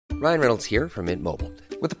Ryan Reynolds here from Mint Mobile.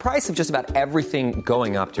 With the price of just about everything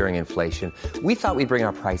going up during inflation, we thought we'd bring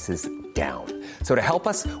our prices down. So to help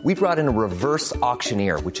us, we brought in a reverse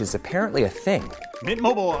auctioneer, which is apparently a thing. Mint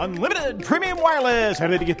Mobile Unlimited Premium Wireless. How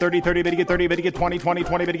to get 30, 30, bit to get 30, bit to get 20, 20,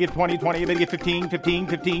 20, bit to get 20, 20, bit to get 15, 15,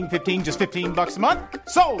 15, 15, just $15 a month?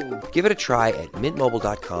 Sold! Give it a try at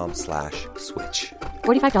mintmobile.com/switch.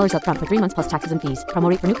 $45 up front for 3 months plus taxes and fees. Promo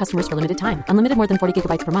rate for new customers for limited time. Unlimited more than 40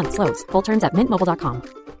 gigabytes per month. Slows full terms at mintmobile.com.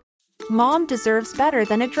 Mom deserves better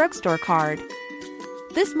than a drugstore card.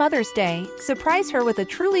 This Mother's Day, surprise her with a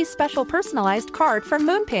truly special personalized card from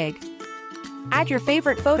Moonpig. Add your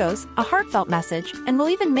favorite photos, a heartfelt message, and we'll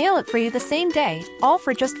even mail it for you the same day, all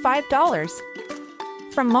for just $5.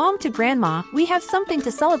 From mom to grandma, we have something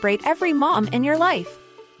to celebrate every mom in your life.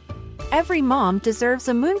 Every mom deserves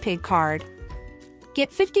a Moonpig card.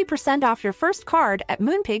 Get 50% off your first card at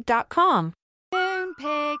moonpig.com.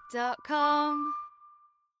 Moonpig.com.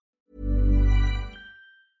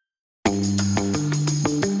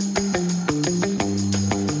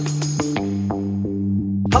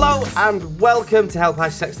 Hello and welcome to Help I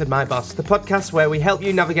Sexted My Boss, the podcast where we help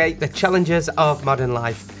you navigate the challenges of modern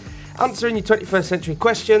life, answering your 21st century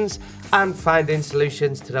questions and finding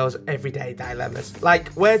solutions to those everyday dilemmas.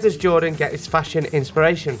 Like, where does Jordan get his fashion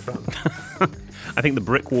inspiration from? I think the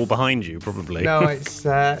brick wall behind you, probably. No, it's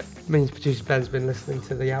means producer Ben's been listening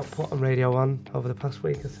to the output on Radio 1 over the past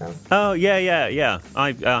week or so. Oh, yeah.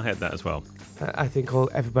 I heard that as well. I think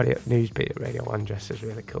everybody at Newsbeat at Radio 1 dresses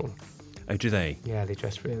really cool. Oh, do they? Yeah, they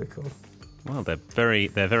dress really cool. Well, they're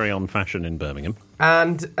very on fashion in Birmingham.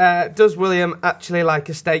 And does William actually like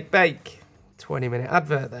a steak bake? 20-minute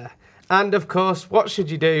advert there. And, of course, what should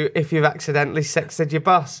you do if you've accidentally sexted your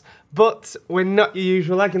boss? But we're not your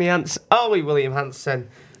usual agony ants, are we, William Hanson,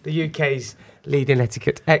 the UK's leading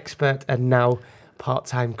etiquette expert and now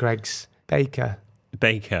part-time Greg's baker?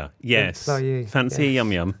 Baker, yes. Employee, Fancy yes.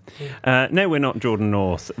 yum yum. No, we're not Jordan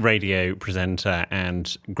North, radio presenter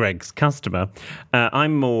and Greg's customer.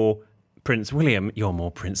 I'm more Prince William, you're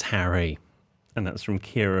more Prince Harry. And that's from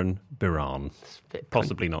Kieran Biran.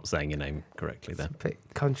 Possibly not saying your name correctly there. It's a bit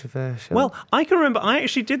controversial. Well, I can remember, I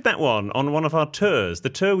actually did that one on one of our tours, the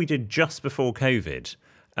tour we did just before COVID.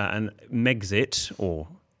 And Megxit, or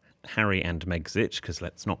Harry and Megxit, because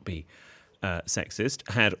let's not be sexist,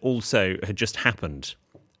 had just happened.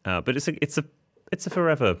 But it's a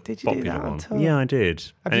forever did you popular do that on one. tour? Yeah, I did.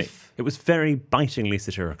 Have And you it was very bitingly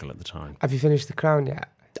satirical at the time. Have you finished The Crown yet?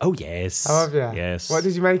 Oh, yes. Oh, have you? Yes. What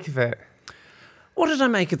did you make of it? What did I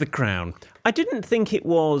make of The Crown? I didn't think it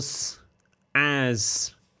was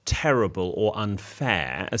as terrible or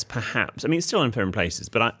unfair as perhaps... I mean, it's still unfair in places,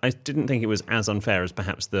 but I didn't think it was as unfair as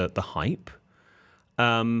perhaps the hype.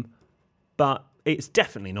 But it's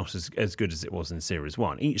definitely not as good as it was in Series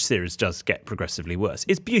 1. Each series does get progressively worse.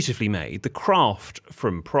 It's beautifully made. The craft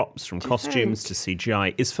from props, from costumes to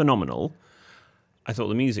CGI is phenomenal. I thought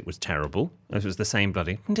the music was terrible. It was the same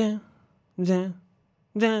bloody... da, da,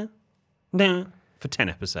 da, da, for 10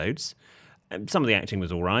 episodes. Some of the acting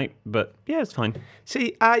was all right, but yeah, it's fine.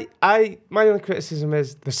 See, my only criticism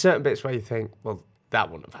is there's certain bits where you think, well,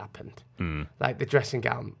 that wouldn't have happened. Like the dressing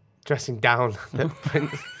down that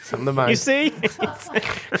Prince... Some of the You see?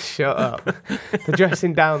 Shut up. The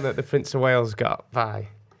dressing down that the Prince of Wales got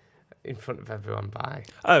in front of everyone by...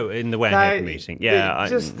 Oh, in the Wareham meeting. Yeah.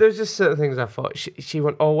 There's just certain things I thought she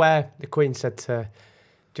went... Or where the Queen said to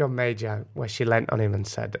John Major, where she leant on him and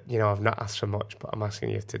said, I've not asked for much, but I'm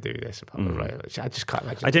asking you to do this about the royal... I just can't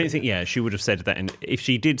imagine. I don't think, she would have said that. And if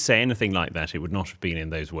she did say anything like that, it would not have been in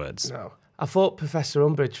those words. No. I thought Professor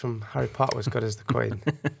Umbridge from Harry Potter was good as the Queen.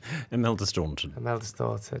 Imelda Staunton. Imelda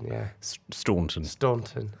Staunton, yeah. Staunton.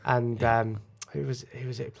 And who was it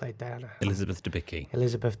who played Diana? Elizabeth Debicki.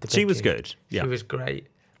 She was good. Yeah. She was great.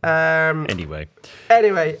 Anyway,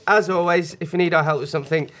 as always, if you need our help with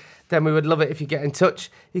something, then we would love it if you get in touch.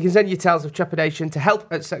 You can send your tales of trepidation to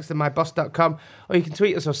help@sextedmyboss.com, or you can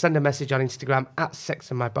tweet us or send a message on Instagram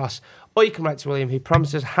 @sextedmyboss, or you can write to William, who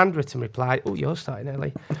promises handwritten reply. Oh, you're starting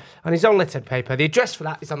early. On his own lettered paper. The address for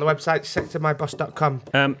that is on the website,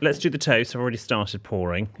 sextedmyboss.com. let's do the toast. I've already started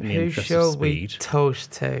pouring in the Who interest shall of we speed.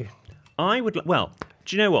 toast to? Well,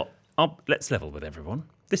 do you know what? Let's level with everyone.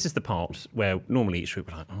 This is the part where normally each week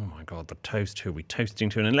we're like, oh my God, the toast, who are we toasting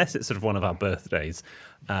to? And unless it's sort of one of our birthdays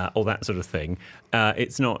or that sort of thing,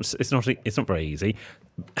 it's not very easy.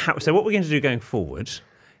 So what we're going to do going forward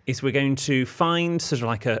is we're going to find sort of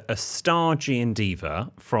like a star G& diva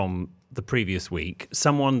from the previous week,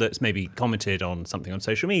 someone that's maybe commented on something on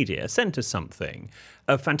social media, sent us something,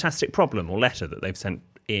 a fantastic problem or letter that they've sent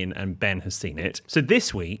in, and Ben has seen it. So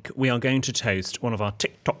this week we are going to toast one of our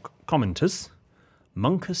TikTok commenters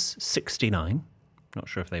Monkus69. Not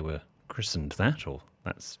sure if they were christened that or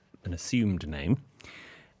that's an assumed name.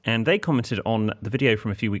 And they commented on the video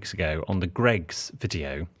from a few weeks ago, on the Greg's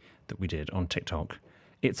video that we did on TikTok.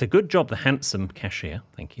 It's a good job the handsome cashier,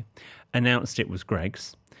 thank you, announced it was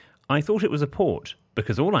Greg's. I thought it was a port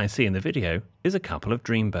because all I see in the video is a couple of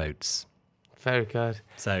dreamboats. Very good.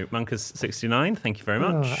 So, Monkus69, thank you very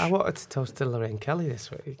much. I wanted to toast to Lorraine Kelly this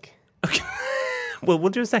week. Okay. Well,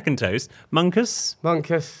 we'll do a second toast. Monkus.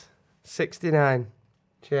 Monkus, 69.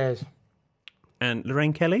 Cheers. And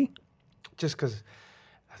Lorraine Kelly? Just because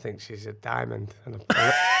I think she's a diamond. And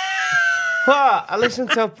what? I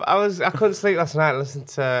listened to. I couldn't sleep last night. I listened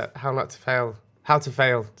to How to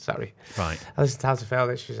Fail. Sorry. Right. I listened to How to Fail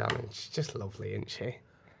that she's on, and she's just lovely, isn't she?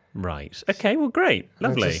 Right. Okay. Well, great.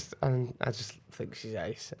 Lovely. I just think she's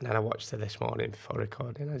ace. And then I watched her this morning before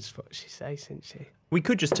recording. I just thought she's ace, isn't she? We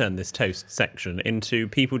could just turn this toast section into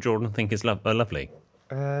people Jordan think is are lovely.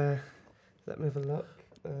 Let me have a look.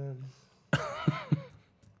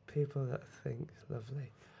 People that think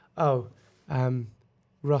lovely. Oh,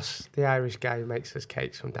 Ross, the Irish guy who makes us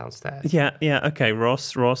cakes from downstairs. Yeah. Okay.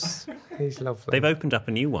 Ross. He's lovely. They've opened up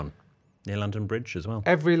a new one near London Bridge as well.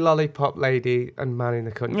 Every lollipop lady and man in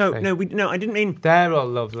the country. No, I didn't mean... They're all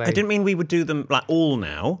lovely. I didn't mean we would do them like all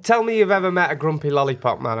now. Tell me you've ever met a grumpy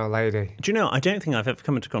lollipop man or lady. Do you know, I don't think I've ever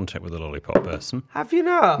come into contact with a lollipop person. Have you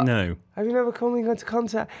not? No. Have you never come into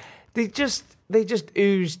contact? They just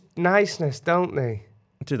ooze niceness, don't they?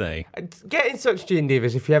 Do they? Get in touch, Gene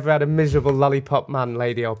Divas, if you ever had a miserable lollipop man,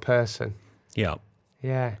 lady or person. Yeah.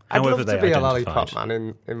 Yeah. However I'd love they to be identified. a lollipop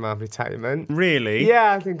man in my retirement. Really?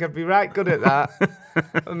 Yeah, I think I'd be right good at that.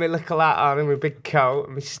 With my little hat on and my big coat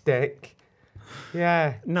and my stick.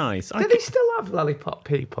 Yeah. Nice. Do they still have lollipop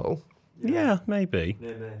people? Yeah, maybe.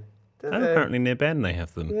 Do Oh, they? apparently near Ben they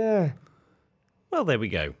have them. Yeah. Well, there we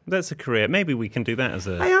go. That's a career. Maybe we can do that as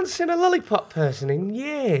I a... haven't seen a lollipop person in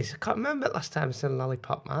years. I can't remember the last time I seen a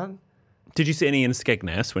lollipop man. Did you see any in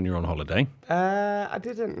Skegness when you were on holiday? I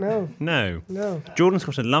didn't know. No. No. Jordan's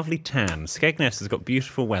got a lovely tan. Skegness has got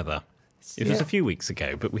beautiful weather. It was Yeah. a few weeks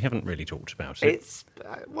ago, but we haven't really talked about it. It's,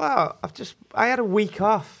 I had a week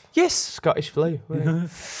off. Yes. Scottish flu.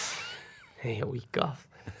 Hey, a week off.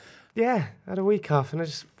 Yeah, I had a week off and I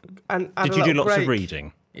just... And had Did a you do little lots of break.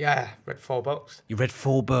 reading? Yeah, read 4 books. You read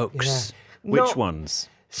 4 books. Yeah. Which No. ones?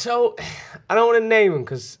 So, I don't want to name them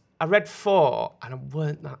because I read 4 and I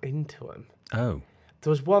weren't that into them. Oh. There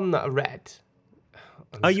was one that I read.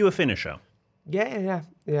 Are you a finisher? Yeah.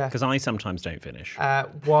 Because I sometimes don't finish.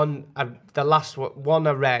 The last one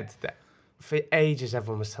I read that for ages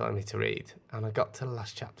everyone was telling me to read, and I got to the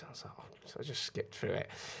last chapter. I was like, so I just skipped through it.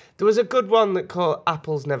 There was a good one that called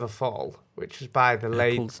Apples Never Fall, which was by the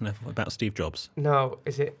lady. Apples never about Steve Jobs. No,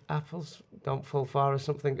 is it Apples Don't Fall Far or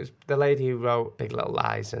something? It's the lady who wrote Big Little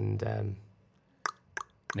Lies and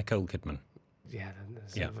Nicole Kidman.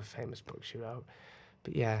 there's another famous book she wrote.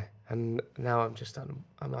 But yeah, and now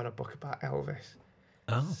I'm on a book about Elvis.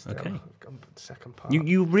 Oh, Still, okay. I've gone for the second part.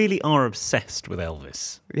 You really are obsessed with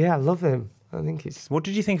Elvis. Yeah, I love him. I think it's What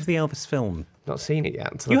did you think of the Elvis film? not seen it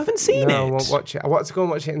yet. Until You haven't seen No, I it? won't watch it. I want to go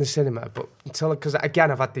and watch it in the cinema, but because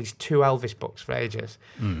again, I've had these 2 Elvis books for ages.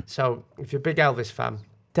 So if you're a big Elvis fan,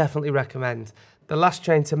 definitely recommend The Last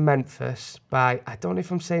Train to Memphis by, I don't know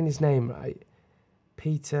if I'm saying his name right,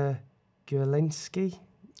 Peter Gurlinsky.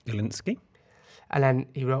 Galinsky? And then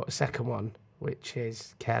he wrote a second one, which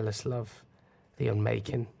is Careless Love, The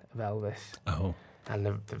Unmaking of Elvis. Oh. And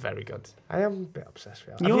they're very good. I am a bit obsessed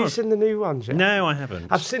with it. Have You're- you seen the new ones yet? No, I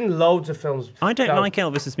haven't. I've seen loads of films. I don't Go. like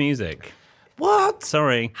Elvis's music. What?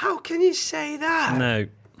 Sorry. How can you say that? No.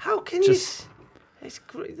 How can Just- you? It's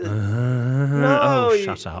great. oh,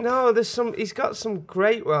 shut up. No, he's got some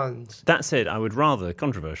great ones. That said, I would rather,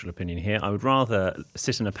 controversial opinion here, I would rather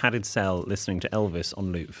sit in a padded cell listening to Elvis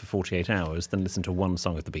on loop for 48 hours than listen to one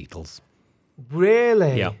song of the Beatles.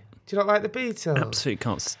 Really? Yeah. Do you not like the Beatles? Absolutely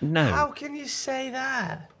can't. No. How can you say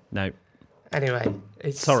that? No. Anyway,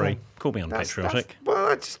 it's Sorry. Call me that's- unpatriotic. well,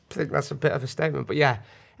 I just think that's a bit of a statement. But yeah,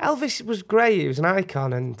 Elvis was great. He was an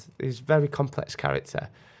icon and he was a very complex character.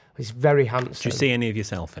 He's very handsome. Do you see any of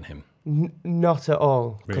yourself in him? Not at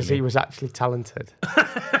all, because Really? he was actually talented.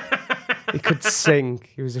 He could sing.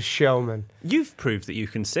 He was a showman. You've proved that you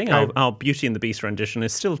can sing. I- Our Beauty and the Beast rendition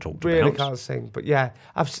is still talked Really about. can't sing, but yeah,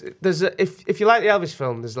 if you like the Elvis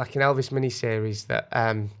film, there's like an Elvis miniseries that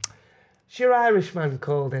it's your Irishman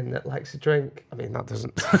called in that likes a drink. I mean, that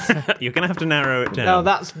doesn't. You're going to have to narrow it down.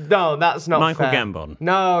 no, that's not Michael fair. Gambon.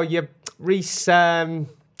 No, you Reese.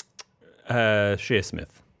 Shearsmith.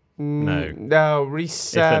 No. No,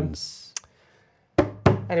 Reese. Iffens.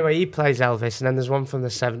 Anyway, he plays Elvis, and then there's one from the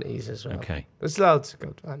 70s as well. Okay. There's loads of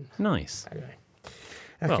good ones. Nice. Anyway.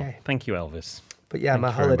 Well, Okay. thank you, Elvis. But yeah, Thank my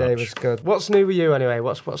you very holiday much. was good. What's new with you anyway?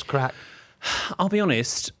 What's crack? I'll be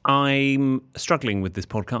honest, I'm struggling with this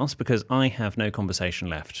podcast because I have no conversation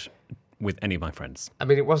left with any of my friends. I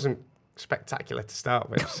mean, it wasn't spectacular to start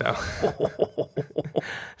with, so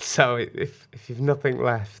so if you've nothing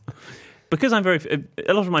left, Because I'm a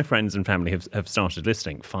lot of my friends and family have started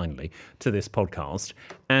listening, finally, to this podcast.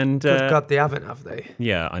 And good God, they haven't, have they?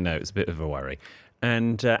 yeah, I know, it's a bit of a worry.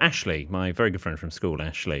 And Ashley, my very good friend from school,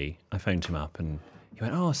 Ashley, I phoned him up and he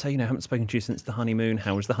went, oh, so, I haven't spoken to you since the honeymoon.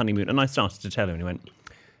 How was the honeymoon? And I started to tell him and he went,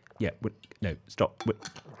 yeah, no, stop.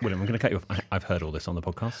 William, I'm going to cut you off. I've heard all this on the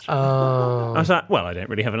podcast. Oh, I was like, well, I don't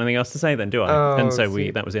really have anything else to say then, do I? And so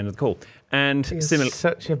see. that was the end of the call. And you're similarly,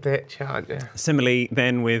 such a bitch, aren't you? Similarly,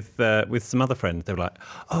 then with some other friends, they were like,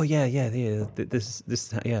 "Oh yeah, this,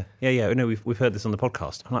 yeah. No, we've heard this on the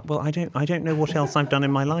podcast." I'm like, "Well, I don't know what else I've done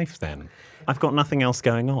in my life. Then I've got nothing else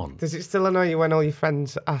going on." Does it still annoy you when all your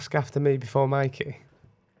friends ask after me before Mikey?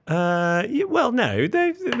 Yeah, well, no.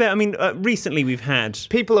 I mean, recently we've had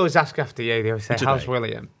People always ask after you. They always say, Do "How's they?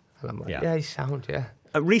 William?" And I'm like, Yeah. "Yeah, he's sound, yeah."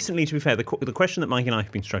 recently. To be fair, the question that Mike and I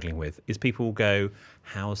have been struggling with is people go,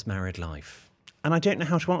 "How's married life?" And I don't know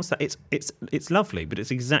how to answer that. It's lovely, but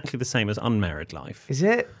it's exactly the same as unmarried life. Is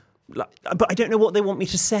it? But I don't know what they want me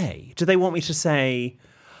to say. Do they want me to say,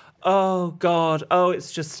 "Oh God,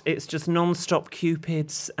 it's just non-stop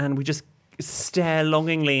cupids, and we just stare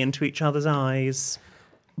longingly into each other's eyes"?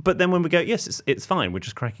 But then when we go, yes, it's fine. We're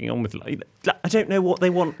just cracking on with life. I don't know what they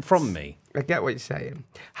want from me. I get what you're saying.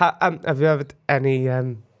 Have you had any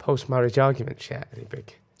post-marriage arguments yet? Any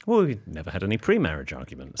big? Well, we've never had any pre-marriage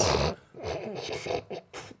arguments.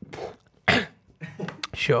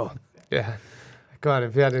 Sure. Yeah. Go on.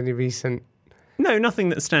 Have you had any recent? No, nothing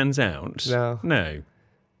that stands out. No.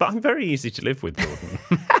 But I'm very easy to live with, Jordan.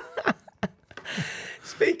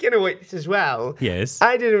 Speaking of which, as well. Yes.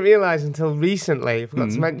 I didn't realise until recently. I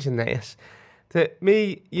forgot to mention this. That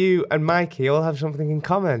me, you, and Mikey all have something in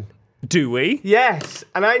common. Do we? Yes,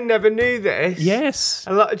 and I never knew this. Yes.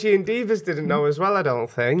 A lot of G and Divas didn't know as well, I don't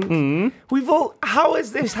think. We've all. How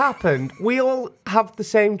has this happened? We all have the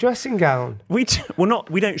same dressing gown. We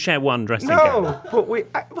don't share one dressing gown. No,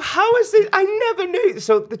 but how is this? I never knew.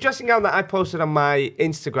 So the dressing gown that I posted on my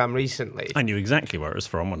Instagram recently. I knew exactly where it was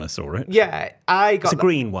from when I saw it. Yeah, I got. It's a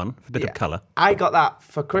green one, a bit of colour. I got that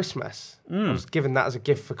for Christmas. I was given that as a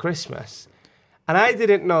gift for Christmas. And I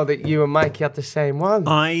didn't know that you and Mikey had the same one.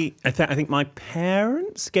 I think my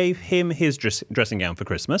parents gave him his dressing gown for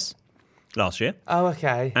Christmas last year. Oh,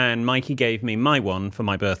 okay. And Mikey gave me my one for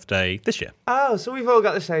my birthday this year. Oh, so we've all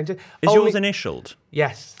got the same. Is yours initialed?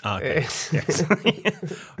 Yes. Ah, okay. It is.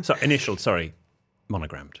 Yes. Initialed, sorry.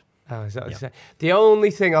 Monogrammed. Oh, is that what you say? The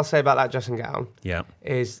only thing I'll say about that dressing gown Yeah.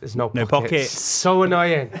 is there's no pockets. No pockets. So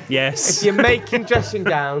annoying. Yes. If you're making dressing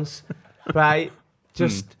gowns, right,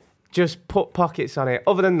 just put pockets on it.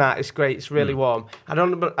 Other than that, it's great. It's really warm. I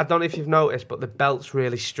don't know if you've noticed, but the belt's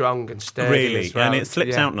really strong and sturdy. Really? as well. And it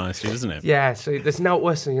slips out nicely, doesn't it? Yeah, so there's no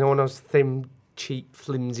worse than, one of those thin, cheap,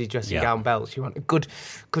 flimsy dressing gown belts. You want a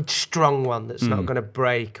good strong one that's not going to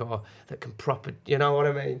break or that can proper, you know what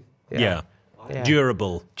I mean? Yeah. Yeah.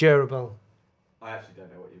 Durable. Durable. I actually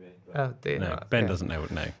don't know what you mean. But Oh, dear. No, Ben doesn't know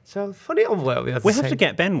what. No. So funny on work we had We the have to same-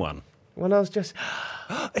 get Ben one. When I was just...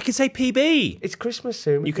 It could say PB. It's Christmas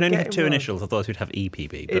soon. You can only have two initials. I thought we'd have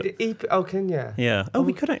EPB. But Oh, can you? yeah. Oh,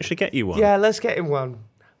 we could actually get you one. Yeah, let's get him one.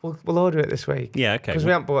 We'll order it this week. Yeah, okay. Because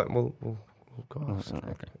we haven't bought it. We'll go off. So.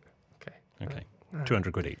 Okay.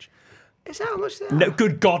 200 quid each. Is that how much they are? No,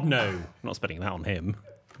 good God, no. I'm not spending that on him.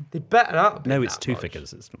 They better not be No, it's that two much.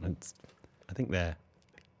 figures. I think they're...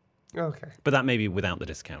 Okay. But that may be without the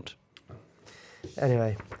discount.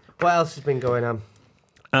 Anyway, what else has been going on?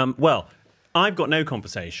 Well, I've got no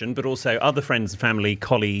conversation, but also other friends, family,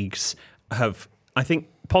 colleagues have... I think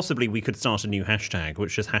possibly we could start a new hashtag,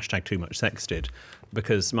 which is hashtag too much sexted,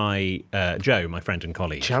 because my Joe, my friend and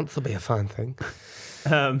colleague... Chance will be a fine thing.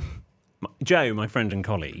 Joe, my friend and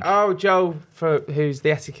colleague... Oh, Joe, who's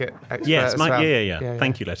the etiquette expert Yes, as well. yeah.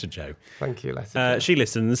 Thank you, Letter Joe. Thank you, Letter. She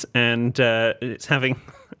listens, and it's having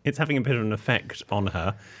a bit of an effect on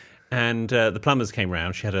her. And the plumbers came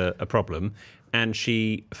round. She had a problem, and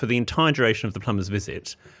she, for the entire duration of the plumber's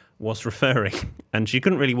visit, was referring, and she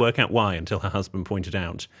couldn't really work out why until her husband pointed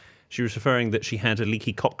out. She was referring that she had a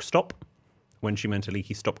leaky cock stop when she meant a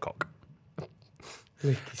leaky stopcock.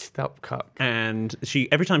 Leaky stopcock. And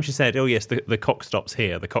every time she said, "Oh yes, the cock stops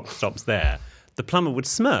here, the cock stops there," the plumber would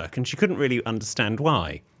smirk, and she couldn't really understand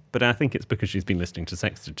why. But I think it's because she's been listening to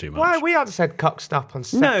Sexted too much. Why we had said cock stop on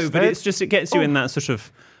Sexted? No, but it gets you in that sort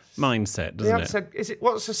of mindset, We doesn't had it? said,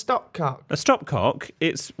 what's a stop cock? A stopcock,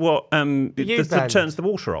 it's what that turns the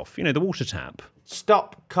water off. You know, the water tap,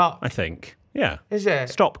 Stop cock. I think. Yeah. Is it?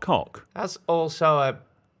 Stopcock. That's also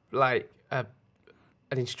an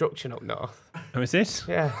instruction up north. Oh, is it?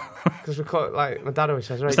 Yeah, because we call it like my dad always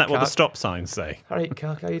says. Is that what the stop signs say? All right,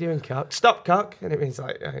 cock. How you doing, cock? Stop cock, and it means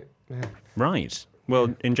like right, yeah. Right.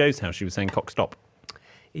 Well, in Joe's house, she was saying cock stop.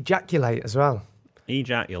 Ejaculate as well.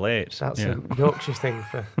 Ejaculate. That's yeah. a Yorkshire thing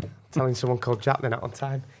for telling someone called Jack they're not on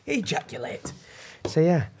time. Ejaculate. So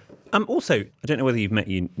yeah. Also, I don't know whether you've met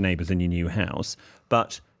your neighbours in your new house,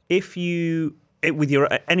 but if you, with your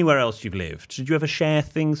anywhere else you've lived, did you ever share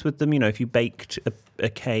things with them? You know, if you baked a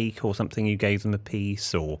cake or something, you gave them a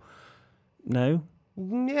piece, or no?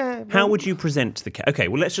 Yeah. How would you present the cake? Okay,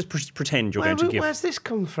 well, let's just pretend you're going to give. Where's this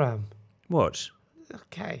come from? What?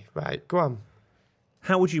 Okay, right, go on.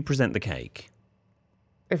 How would you present the cake?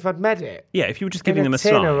 If I'd made it. Yeah, if you were just giving them a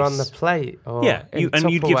tin slice. or on the plate. Or yeah, in and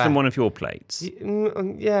you'd give them Tupperware. one of your plates.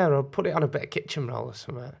 Yeah, or put it on a bit of kitchen roll or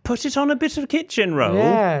something. Put it on a bit of kitchen roll.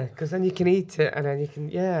 Yeah, because then you can eat it, and then you can.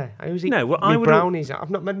 Yeah, I always eat my brownies. I've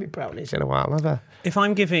not made me brownies in a while, have I? If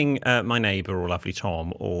I'm giving my neighbour or lovely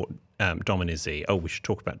Tom or Dom and Izzy, we should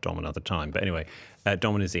talk about Dom another time. But anyway,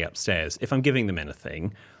 Dom and Izzy upstairs. If I'm giving them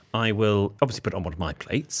anything, I will obviously put it on one of my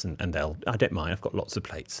plates, and I don't mind. I've got lots of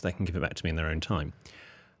plates, so they can give it back to me in their own time.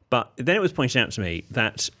 But then it was pointed out to me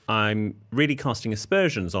that I'm really casting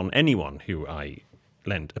aspersions on anyone who I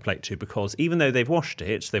lend a plate to, because even though they've washed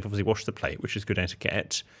it, they've obviously washed the plate, which is good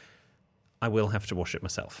etiquette, I will have to wash it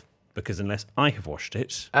myself. Because unless I have washed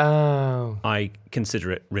it, I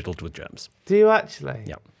consider it riddled with germs. Do you actually?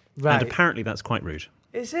 Yeah. Right. And apparently that's quite rude.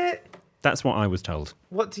 Is it? That's what I was told.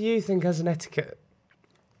 What do you think as an etiquette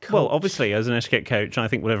coach? Well, obviously, as an etiquette coach, I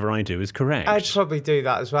think whatever I do is correct. I'd probably do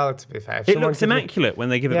that as well, to be fair. If it someone looks gives me- immaculate when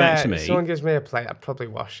they give it back to me. If someone gives me a plate, I'd probably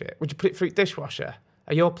wash it. Would you put it through dishwasher?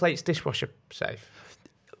 Are your plates dishwasher safe?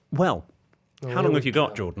 Well, how long have you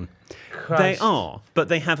got, Jordan? Christ. They are, but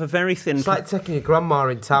they have a very thin... It's like taking your grandma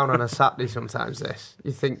in town on a Saturday sometimes, this.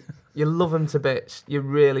 You think, you love them to bits. You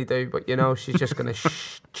really do, but you know she's just going to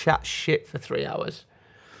chat shit for 3 hours.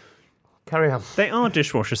 Carry on. They are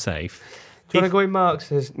dishwasher safe. Do you want to go in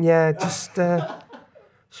Marx's? Yeah, just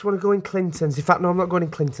want to go in Clinton's. In fact, no, I'm not going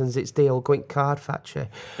in Clinton's. It's Deal. Go in Card Factory.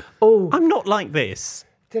 Oh, I'm not like this.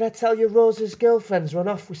 did I tell you Rosa's girlfriend's run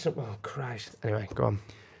off with some... Oh, Christ. Anyway, go on.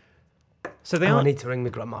 So they I are... need to ring my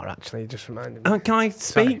grandma, actually. Just reminded me. Can I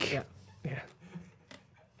speak? Sorry. Yeah.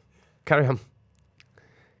 Carry on.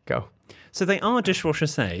 Go. So they are dishwasher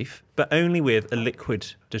safe, but only with a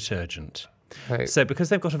liquid detergent. Right. So because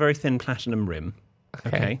they've got a very thin platinum rim,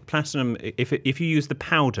 okay, platinum, if you use the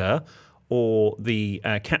powder or the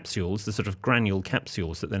capsules, the sort of granule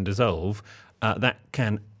capsules that then dissolve, that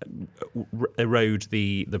can erode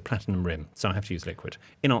the platinum rim. So I have to use liquid.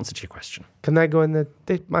 In answer to your question. Can they go in the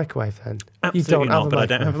microwave then? Absolutely you don't not, have a but I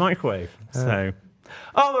don't microwave. have a microwave. So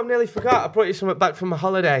Oh, I nearly forgot. I brought you something back from my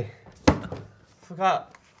holiday.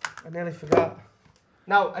 Forgot. I nearly forgot.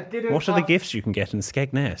 No, I didn't. what are the gifts you can get in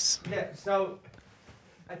Skegness? Yeah, so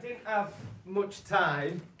I didn't have much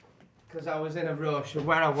time because I was in a rush, and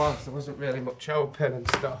where I was, there wasn't really much open and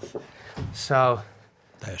stuff. So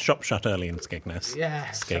The shop shut early in Skegness.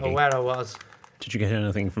 yeah, so Skeggy. where I was, Did you get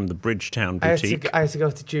anything from the Bridgetown I had, boutique? I had to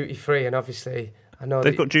go to duty free, and obviously I know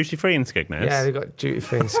They've that got duty free in Skegness. yeah, they've got duty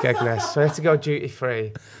free in Skegness, so I had to go duty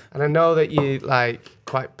free, and I know that you like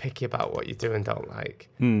quite picky about what you do and don't like.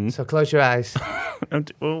 So close your eyes.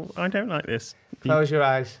 Well, I don't like this. Close your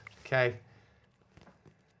eyes. Okay.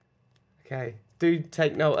 Okay. Do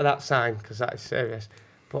take note of that sign because that is serious.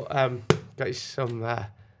 But got you some. There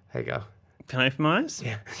you go. Can I open my eyes?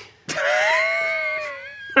 Yeah.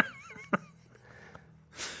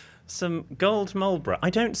 Some gold Marlboro. I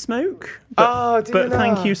don't smoke. Oh, do you But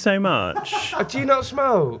thank not? you so much. Do you not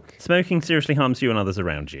smoke? Smoking seriously harms you and others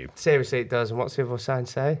around you. Seriously, it does. And what's the other sign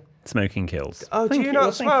say? Smoking kills. Oh, do Thank you not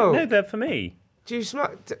Well, thank you. smoke? No, they're for me. Do you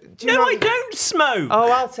smoke? Do you No, not... I don't smoke.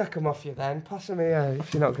 Oh, I'll take them off you then. Pass them here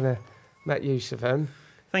if you're not going to make use of them.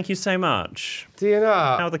 Thank you so much. Do you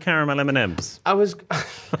not? How are the caramel M&Ms? I was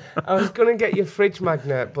going to get your fridge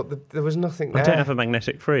magnet, but there was nothing there. I don't have a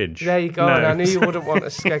magnetic fridge. There you go. No. And I knew you wouldn't want a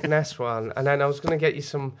Skegness one. And then I was going to get you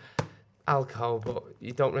some alcohol, but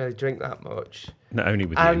you don't really drink that much. Not only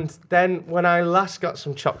with And then when I last got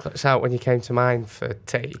some chocolates out when you came to mine for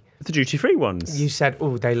tea, you. The duty-free ones. you said,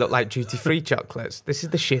 oh, they look like duty-free chocolates. This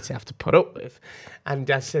is the shit I have to put up with. And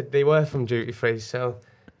I said they were from duty-free, so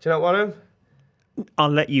do you not want them? I'll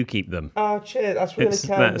let you keep them. Oh, cheers. That's really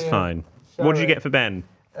kind That's of you. fine. What did you Sorry. get for Ben?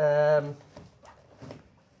 I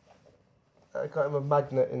got him a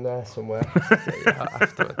magnet in there somewhere. Get it out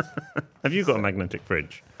afterwards. Have you got a magnetic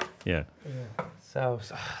fridge? Yeah. So,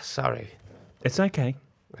 sorry. It's okay.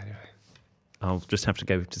 Anyway. I'll just have to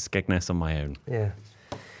go to Skegness on my own. Yeah.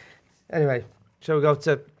 Anyway, shall we go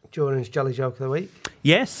to Jordan's Jolly Joke of the Week?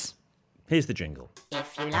 Yes. Here's the jingle.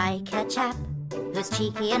 If you like a chap who's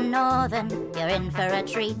cheeky and northern, you're in for a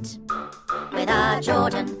treat with our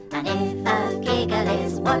Jordan. And if a giggle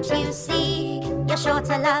is what you seek, you're sure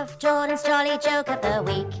to love Jordan's Jolly Joke of the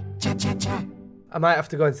Week. Cha-cha-cha. I might have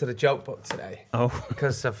to go into the joke book today. Oh.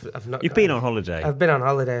 Because I've not... You've been on holiday. I've been on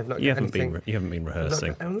holiday. I've not You got haven't anything. you haven't been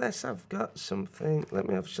rehearsing. Unless I've got something.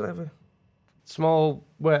 Shall I have a... Small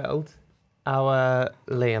world. Our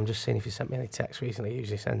Lee, I'm just seeing if he sent me any text recently. He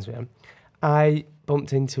usually sends me them. I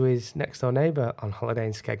bumped into his next door neighbour on holiday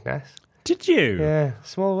in Skegness. Did you? Yeah,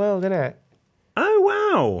 small world, isn't it? Oh,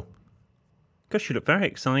 wow. Gosh, you look very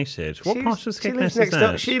excited. What part of Skegness is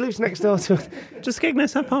that? She lives next door to... Does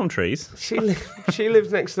Skegness have palm trees? She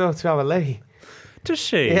lives next door to our Lee. Does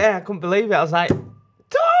she? Yeah, I couldn't believe it. I was like,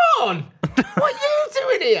 Dawn! What are you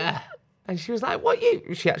doing here? And she was like, what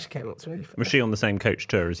you... She actually came up to me. Was she on the same coach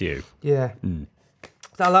tour as you? Yeah.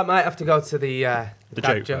 So that might have to go to the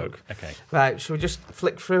dad joke. Okay. Right, should we just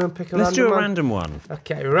flick through and pick a Let's random do a one? random one.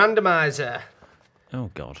 Okay, randomiser. Oh,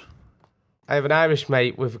 God. I have an Irish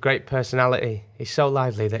mate with a great personality. He's so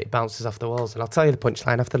lively that he bounces off the walls. And I'll tell you the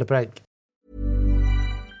punchline after the break.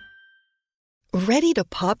 Ready to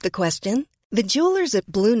pop the question? The jewelers at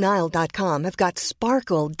BlueNile.com have got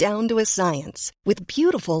sparkle down to a science with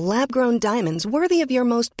beautiful lab-grown diamonds worthy of your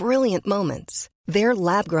most brilliant moments. Their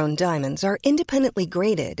lab-grown diamonds are independently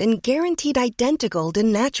graded and guaranteed identical to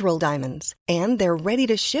natural diamonds. And they're ready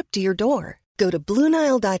to ship to your door. Go to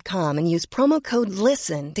BlueNile.com and use promo code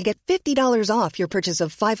LISTEN to get $50 off your purchase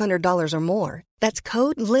of $500 or more. That's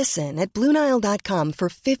code LISTEN at BlueNile.com for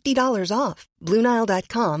 $50 off.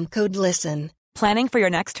 BlueNile.com, code LISTEN. Planning for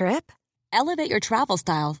your next trip? Elevate your travel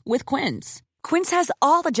style with Quince. Quince has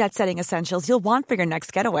all the jet-setting essentials you'll want for your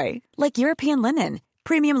next getaway, like European linen,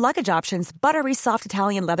 premium luggage options, buttery soft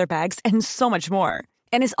Italian leather bags, and so much more.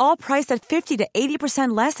 And is all priced at 50 to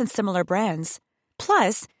 80% less than similar brands.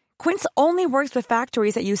 Plus, Quince only works with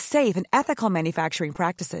factories that use safe and ethical manufacturing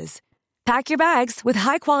practices. Pack your bags with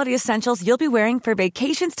high-quality essentials you'll be wearing for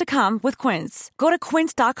vacations to come with Quince. Go to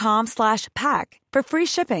quince.com/pack for free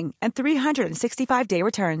shipping and 365-day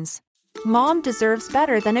returns. Mom deserves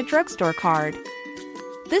better than a drugstore card.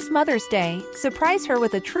 This Mother's Day, surprise her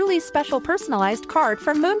with a truly special personalized card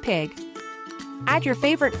from Moonpig. Add your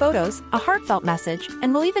favorite photos, a heartfelt message,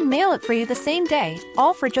 and we'll even mail it for you the same day,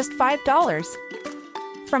 all for just $5.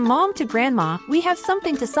 From mom to grandma, we have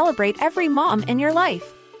something to celebrate every mom in your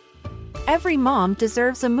life. Every mom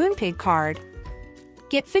deserves a Moonpig card.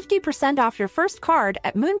 Get 50% off your first card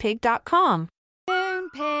at moonpig.com.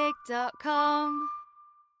 Moonpig.com.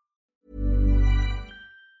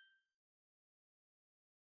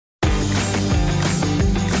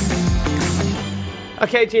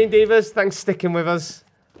 Okay, Gene Divas, thanks for sticking with us.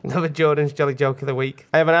 Another Jordan's Jolly Joke of the Week.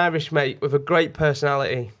 I have an Irish mate with a great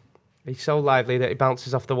personality. He's so lively that he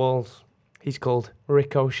bounces off the walls. He's called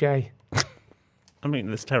Ricochet. I mean,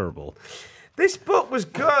 that's terrible. This book was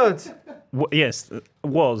good. Yes,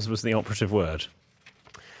 was the operative word.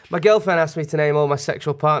 My girlfriend asked me to name all my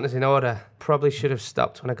sexual partners in order. Probably should have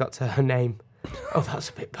stopped when I got to her name. Oh, that's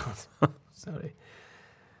a bit bad. Sorry.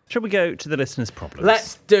 Shall we go to the listeners' problems?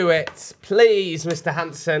 Let's do it. Please, Mr.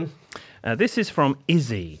 Hanson. This is from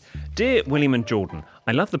Izzy. Dear William and Jordan,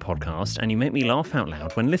 I love the podcast and you make me laugh out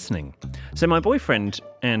loud when listening. So my boyfriend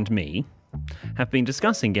and me have been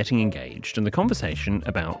discussing getting engaged and the conversation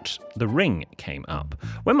about the ring came up.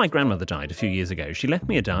 When my grandmother died a few years ago, she left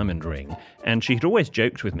me a diamond ring and she had always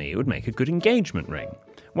joked with me it would make a good engagement ring.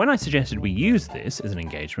 When I suggested we use this as an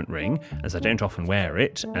engagement ring, as I don't often wear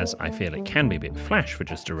it, as I feel it can be a bit flash for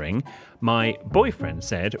just a ring, my boyfriend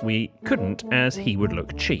said we couldn't as he would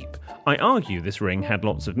look cheap. I argue this ring had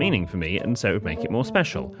lots of meaning for me and so it would make it more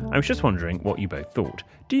special. I was just wondering what you both thought.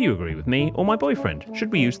 Do you agree with me or my boyfriend?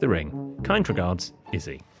 Should we use the ring? Kind regards,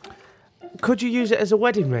 Izzy. Could you use it as a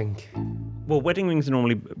wedding ring? Well, wedding rings are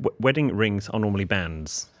normally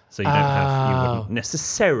bands. So you wouldn't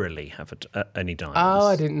necessarily have any diamonds. Oh,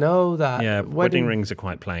 I didn't know that. Yeah, wedding rings are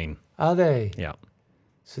quite plain. Are they? Yeah.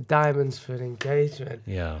 So diamonds for an engagement.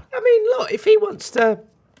 Yeah. I mean, look, if he wants to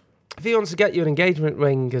get you an engagement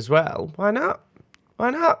ring as well, why not? Why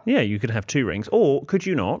not? Yeah, you could have two rings, or could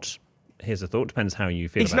you not? Here's a thought. Depends how you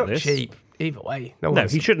feel about this. He's not cheap. Either way. No,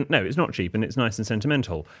 he shouldn't. No, it's not cheap and it's nice and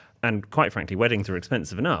sentimental. And quite frankly, weddings are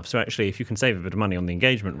expensive enough. So actually, if you can save a bit of money on the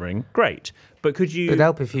engagement ring, great. But could you... It'd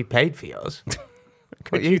help if you paid for yours.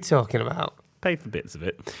 What are you talking about? Paid for bits of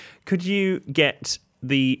it. Could you get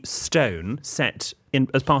the stone set in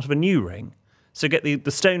as part of a new ring? So get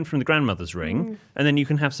the stone from the grandmother's ring, and then you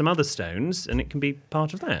can have some other stones, and it can be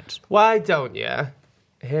part of that. Why don't you,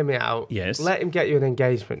 hear me out, Yes. let him get you an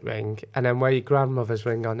engagement ring, and then wear your grandmother's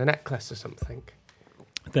ring on a necklace or something?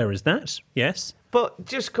 There is that, yes. But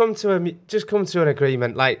just come to an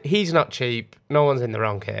agreement. Like, he's not cheap. No one's in the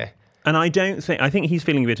wrong here. And I think he's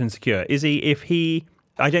feeling a bit insecure. Is he?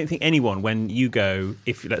 I don't think anyone, when you go,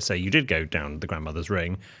 if let's say you did go down the grandmother's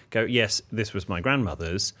ring, go, yes, this was my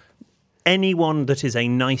grandmother's. Anyone that is a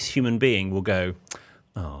nice human being will go,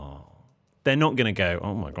 oh. They're not going to go,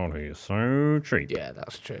 oh my God, he is so cheap. Yeah,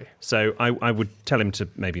 that's true. So I would tell him to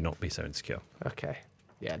maybe not be so insecure. Okay.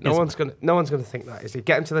 Yeah, no one's gonna think that, is he?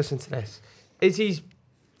 Get him to listen to this. Is his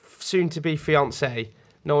soon-to-be fiancé?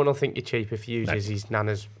 No one will think you're cheap if he uses his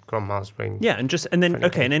nana's grandma's ring. Yeah, and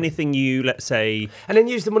anything you, let's say... And then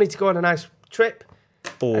use the money to go on a nice trip.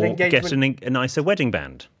 Or get a nicer wedding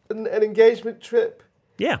band. An engagement trip.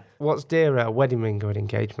 Yeah. What's dearer, a wedding ring or an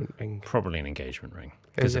engagement ring? Probably an engagement ring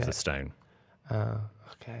because of the stone.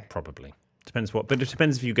 Okay. Probably. But it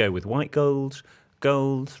depends if you go with white gold,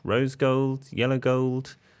 rose gold, yellow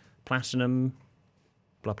gold, platinum,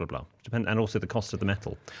 blah, blah, blah. And also the cost of the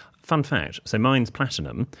metal. Fun fact, so mine's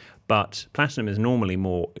platinum, but platinum is normally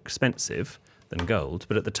more expensive than gold,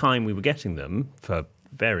 but at the time we were getting them, for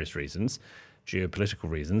various reasons, geopolitical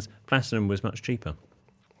reasons, platinum was much cheaper.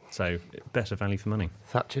 So, better value for money.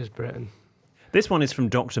 Thatcher's Britain. This one is from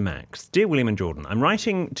Dr. Max. Dear William and Jordan, I'm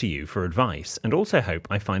writing to you for advice and also hope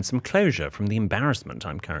I find some closure from the embarrassment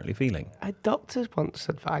I'm currently feeling. A doctor wants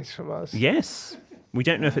advice from us. Yes. We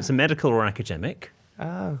don't know if it's a medical or academic.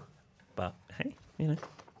 Oh. But, hey, you know.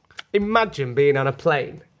 Imagine being on a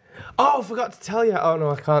plane. Oh, I forgot to tell you. Oh,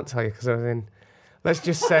 no, I can't tell you because I was in... Let's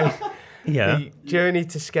just say... The journey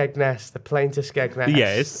to Skegness, the plane to Skegness.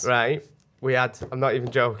 Yes. Right? We had... I'm not even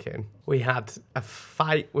joking. We had a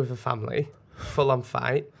fight with a family. Full-on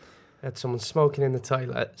fight. We had someone smoking in the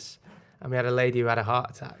toilets. And we had a lady who had a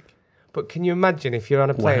heart attack. But can you imagine if you're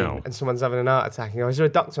on a plane and someone's having an heart attack and you go, is there a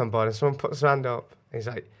doctor on board? And someone puts their hand up. And he's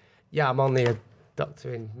like, yeah, I'm only a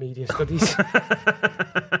doctor in media studies.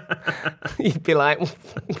 You'd be like,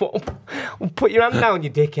 well, put your hand down, you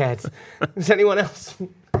dickhead. Is anyone else?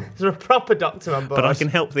 Is there a proper doctor on board? But I can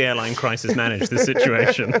help the airline crisis manage this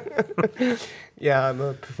situation. Yeah, I'm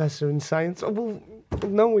a professor in science. Oh, well,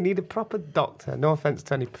 no, we need a proper doctor. No offence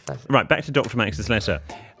to any professor. Right, back to Dr. Max's letter.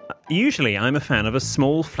 Usually I'm a fan of a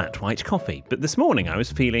small flat white coffee, but this morning I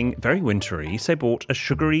was feeling very wintry, so bought a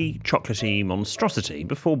sugary, chocolatey monstrosity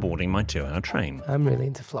before boarding my 2-hour train. I'm really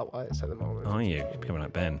into flat whites at the moment. Are you? Becoming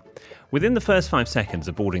like Ben. Within the first 5 seconds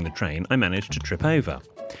of boarding the train, I managed to trip over.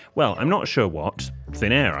 Well, I'm not sure what.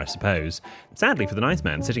 Thin air, I suppose. Sadly for the nice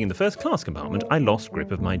man sitting in the first class compartment, I lost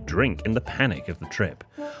grip of my drink in the panic of the trip.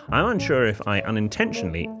 I'm unsure if I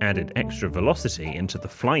unintentionally added extra velocity into the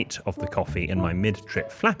flight of the coffee in my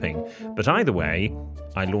mid-trip flapping, but either way,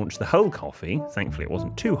 I launched the whole coffee, thankfully it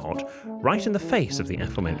wasn't too hot, right in the face of the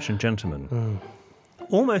aforementioned gentleman.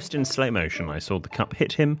 Almost in slow motion, I saw the cup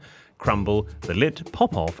hit him, crumble, the lid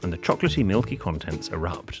pop off, and the chocolatey milky contents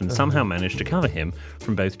erupt, and somehow managed to cover him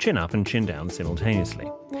from both chin up and chin down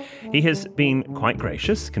simultaneously. He has been quite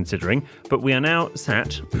gracious, considering, but we are now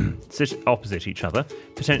sit opposite each other,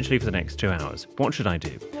 potentially for the next 2 hours. What should I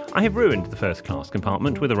do? I have ruined the first class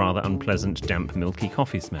compartment with a rather unpleasant, damp, milky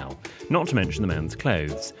coffee smell, not to mention the man's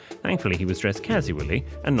clothes. Thankfully, he was dressed casually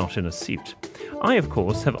and not in a suit. I, of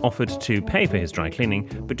course, have offered to pay for his dry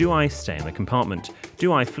cleaning, but do I stay in the compartment?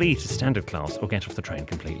 Do I flee to standard class or get off the train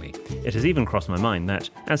completely? It has even crossed my mind that,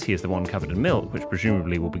 as he is the one covered in milk, which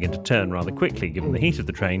presumably will begin to turn rather quickly given the heat of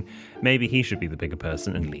the train, maybe he should be the bigger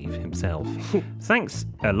person and leave himself. Thanks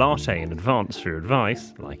a latte in advance for your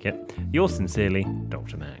advice. Like it. Yours sincerely,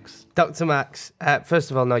 Dr. Max. Dr. Max, first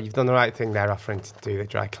of all, no, you've done the right thing there offering to do the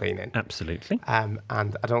dry cleaning. Absolutely. And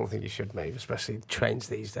I don't think you should move, especially trains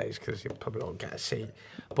these days, because you probably won't get a seat.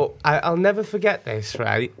 But I'll never forget this,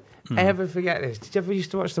 right? Ever forget this. Did you ever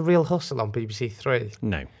used to watch The Real Hustle on BBC Three?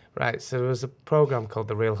 No. Right, so there was a programme called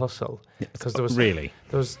The Real Hustle. Because there was really?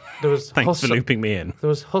 There was Thanks hustle, for looping me in. There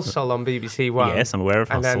was Hustle on BBC One. Yes, I'm aware of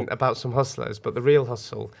Hustle. And then about some hustlers, but The Real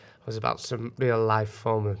Hustle was about some real life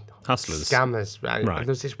former hustlers. Scammers, right? And there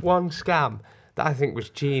was this one scam that I think was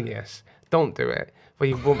genius. Don't do it. Well,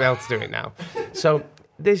 you won't be able to do it now. So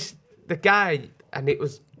the guy, and it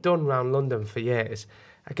was done around London for years,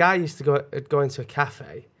 a guy used to go into a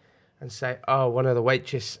cafe, and say, oh, one of the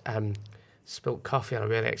waitress spilt coffee on a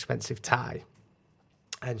really expensive tie.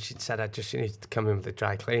 And she'd said, you need to come in with the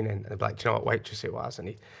dry cleaning. And they'd be like, do you know what waitress it was? And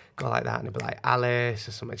he'd go like that, and he'd be like, Alice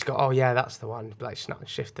or something. She'd go, oh, yeah, that's the one. He'd be like, she's not on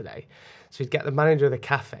shift today. So he'd get the manager of the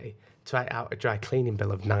cafe to write out a dry cleaning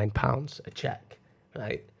bill of £9, a cheque,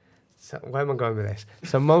 right? So where am I going with this?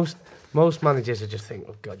 So most managers would just think,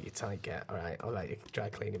 oh, God, you tight get. All right, I'll write you a dry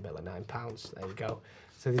cleaning bill of £9. There you go.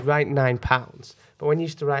 So they'd write £9. But when he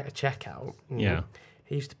used to write a cheque out,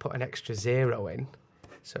 he used to put an extra zero in.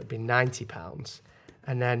 So it'd be £90.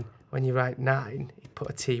 And then when you write 9, he'd put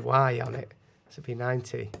a TY on it. So it'd be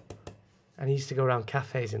 90. And he used to go around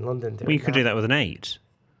cafes in London doing Well, you could do that with an 8.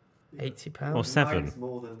 £80. Or 7. 9's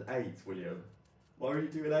more than 8, William. Why were you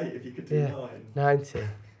doing 8 if you could do 9? 90.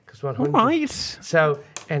 Because 100. Right. So,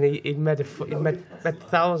 and he made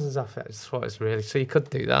thousands off it. That's what it's really. So you could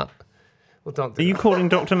do that. Well, don't do Are you that. calling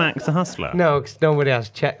Dr. Max a hustler? No, because nobody has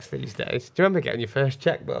checks these days. Do you remember getting your first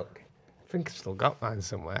checkbook? I think I've still got mine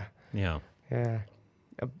somewhere. Yeah. Yeah.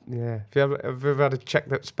 Yeah. Have you ever had a check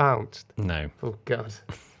that's bounced? No. Oh, God.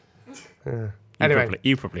 Yeah. Anyway.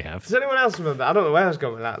 You probably have. Does anyone else remember? I don't know where I was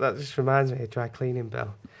going with that. That just reminds me of dry cleaning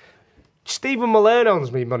bill. Stephen Malone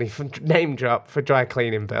owns me money for name drop for dry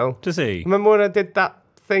cleaning bill. Does he? Remember when I did that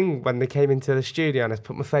thing when they came into the studio and I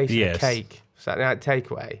put my face in a Yes. cake? Saturday night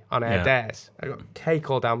takeaway on Air Dares. I got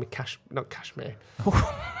cake all down me not cashmere.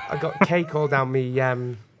 I got cake all down me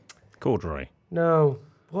Corduroy. No.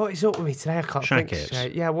 What is up with me today? I can't think Shacket.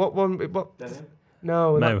 straight. Yeah, what one? What?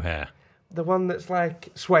 No, Mohair. the one that's like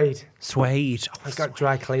suede. Suede. Oh, I got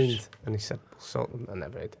dry cleaned, and he said, "We'll sort them." I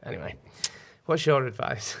never did. Anyway, what's your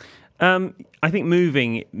advice? I think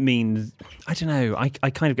moving means, I don't know,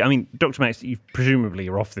 I mean, Dr. Max, you presumably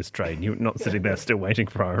are off this train. You're not sitting there still waiting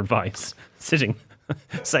for our advice. Sitting,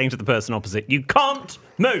 saying to the person opposite, you can't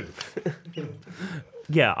move.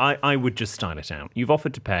 Yeah, I would just style it out. You've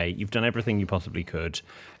offered to pay. You've done everything you possibly could.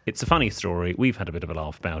 It's a funny story. We've had a bit of a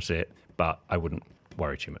laugh about it, but I wouldn't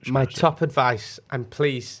worry too much My about top advice, and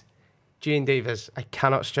please, Gene Divas, I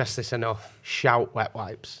cannot stress this enough, shout wet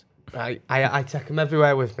wipes. Right, I take them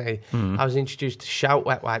everywhere with me. I was introduced to shout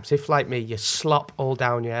wet wipes. If, like me, you slop all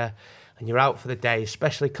down your and you're out for the day,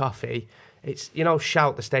 especially coffee, it's,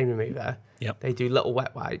 Shout, the stain remover. Yep. They do little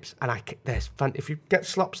wet wipes, and there's fun. If you get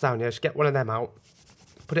slops down here, just get one of them out,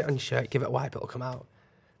 put it on your shirt, give it a wipe, it'll come out.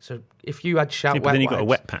 So if you had shout it. wet But then you've wipes, got a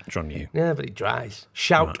wet patch on you. yeah, but it dries.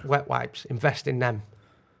 Shout wet wipes, invest in them.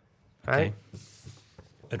 Right? Okay.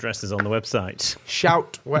 Address is on the website.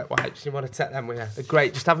 Shout wet wipes. You want to take them with you. They're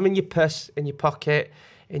great. Just have them in your purse, in your pocket,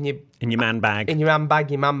 in your man bag. in your handbag,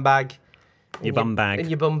 your man bag, Your bum bag. in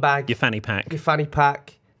your bum bag, Your fanny pack. your fanny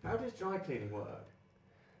pack. How does dry cleaning work?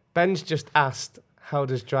 Ben's just asked, how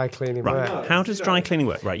does dry cleaning Right. work? How does dry cleaning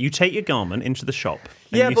work? Right. You take your garment into the shop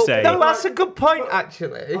and Yeah, you but say, no, that's a good point,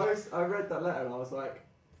 actually. I read that letter and I was like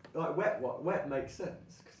wet makes sense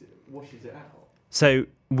because it washes it out. so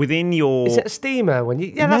within your... Is it a steamer when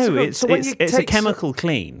you? Yeah, that's no, good. it's, So when it's, you it's a take chemical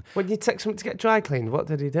clean. When you take something to get dry cleaned, what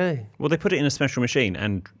did he do? Well, they put it in a special machine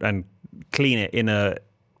and clean it in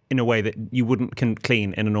a way that you wouldn't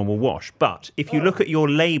clean in a normal wash. But if you look at your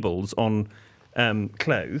labels on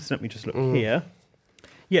clothes, let me just look here.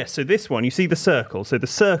 Yes, so this one, you see the circle. So the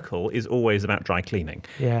circle is always about dry cleaning.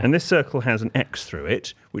 Yeah. And this circle has an X through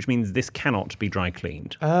it, which means this cannot be dry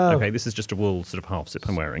cleaned. Oh. Okay, this is just a wool sort of half zip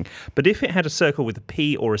I'm wearing. But if it had a circle with a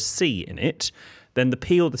P or a C in it, then the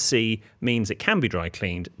P or the C means it can be dry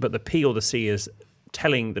cleaned, but the P or the C is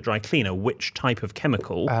telling the dry cleaner which type of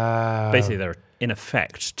chemical. Basically, they're in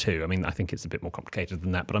effect too. I mean, I think it's a bit more complicated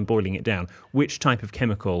than that, but I'm boiling it down. Which type of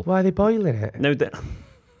chemical? Why are they boiling it? No, that.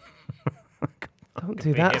 Don't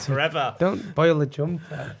do that. Forever. Don't boil the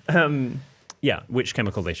jumper. Yeah, which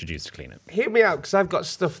chemical they should use to clean it. Hear me out, because I've got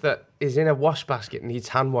stuff that is in a wash basket and needs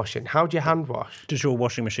hand washing. How do you hand wash? Does your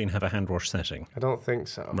washing machine have a hand wash setting? I don't think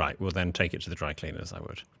so. Right, well then take it to the dry cleaners, I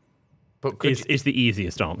would. But could you, Is the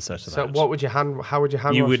easiest answer to so that. what would you hand? How would you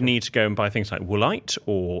hand You wash would it? need to go and buy things like Woolite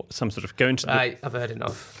or some sort of go into the... Right, I've heard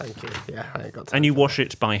enough. Thank you. Yeah, I ain't got time. And you wash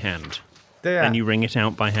it by hand. Yeah. And you wring it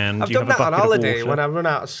out by hand. I've you done have that a on bucket of holiday water. when I run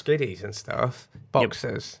out of skiddies and stuff.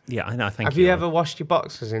 Boxers. Yeah, I know, thank Have you ever washed your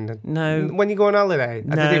boxers in? No. When you go on holiday? I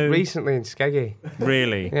did No. it recently in Skeggy.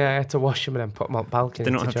 Really? Yeah, I had to wash them and then put them on balcony.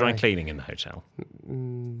 They not to have dry cleaning in the hotel.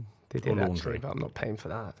 They did or actually, laundry. but I'm not paying for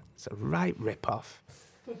that. It's a right rip-off.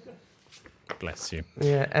 Bless you.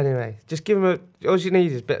 Yeah, anyway, just give them all you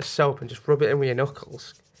need is a bit of soap and just rub it in with your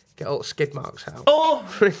knuckles. Get all the skid marks out. Oh,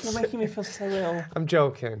 you're making me feel so ill. I'm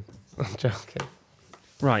joking.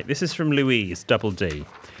 Right, this is from Louise, double D.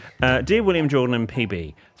 Dear William, Jordan and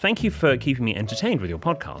PB, thank you for keeping me entertained with your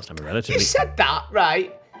podcast. I'm a You relatively... said that,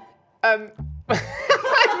 right? I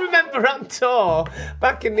remember on tour,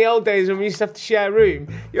 back in the old days when we used to have to share a room,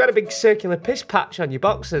 you had a big circular piss patch on your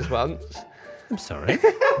boxers once. I'm sorry.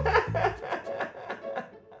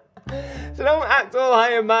 So don't act all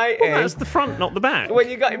high and mighty. Well, that's the front, not the back. When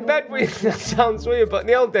you got in bed with that sounds weird, but in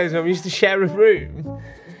the old days when we used to share a room,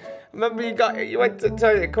 remember you went to the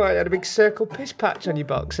toilet, you had a big circle piss patch on your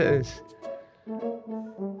boxers.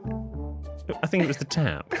 I think it was the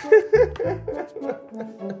tap.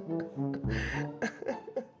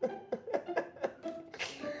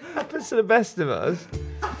 Happens to the best of us.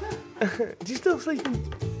 Do you still sleep in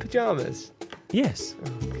pyjamas? Yes.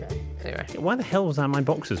 Okay. Anyway. Why the hell was I in my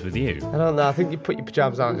boxers with you? I don't know. I think you put your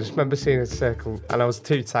pyjamas on. I just remember seeing a circle, and I was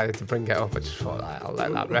too tired to bring it up. I just thought, I'll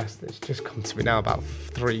let that rest. It's just come to me now, about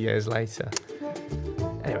 3 years later.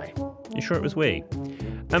 Anyway. You sure it was we?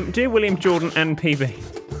 Dear William, Jordan, and PB.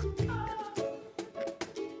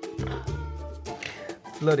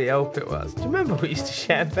 Bloody hope it was. Do you remember we used to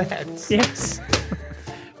share beds? Yes.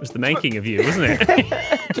 It was the making of you, wasn't it?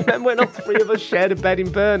 Do you remember when all three of us shared a bed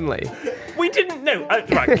in Burnley? We didn't know.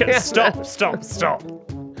 Right, stop.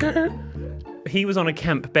 He was on a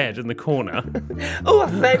camp bed in the corner. Oh,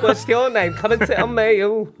 I think, what's your name? Come and sit on me.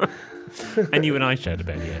 Oh. And you and I shared a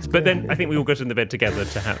bed, yes. But then I think we all got in the bed together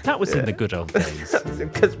to have... That was in the good old days.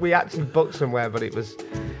 Because we actually booked somewhere, but it was...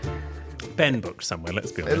 Ben booked somewhere,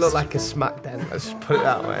 let's be honest. It looked like a smack den, let's just put it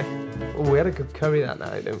that way. Oh, we had a good curry that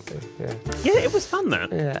night, didn't we? Yeah, it was fun,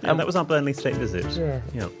 that. Yeah. And that was our Burnley State visit.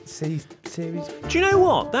 Yeah. Series. Do you know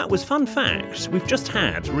what? That was fun fact. We've just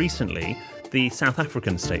had, recently, the South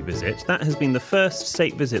African state visit. That has been the first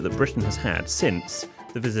state visit that Britain has had since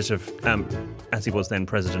the visit of, as he was then,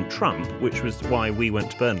 President Trump, which was why we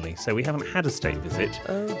went to Burnley. So we haven't had a state visit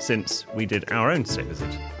since we did our own state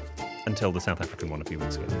visit. Until the South African one a few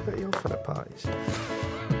weeks ago. But you're fun at parties.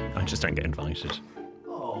 I just don't get invited.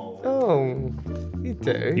 Oh, you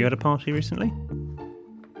do? You had a party recently?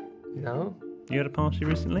 No. You had a party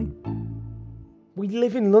recently? We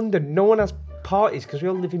live in London. No one has parties because we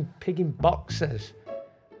all live in pig in boxes.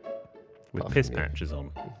 With piss patches on.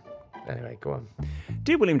 Anyway, go on.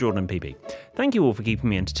 Dear William, Jordan and PB, thank you all for keeping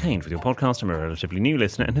me entertained with your podcast. I'm a relatively new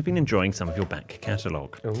listener and have been enjoying some of your back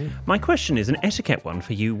catalogue. My question is an etiquette one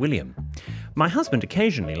for you, William. My husband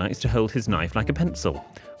occasionally likes to hold his knife like a pencil.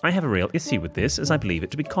 I have a real issue with this as I believe it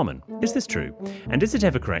to be common. Is this true? And is it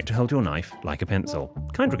ever correct to hold your knife like a pencil?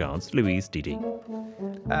 Kind regards, Louise DD.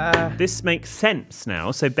 This makes sense now.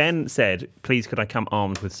 So Ben said, please could I come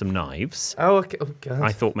armed with some knives? Oh, okay. Oh, God.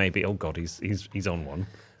 I thought maybe, oh God, he's on one.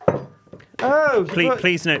 Oh,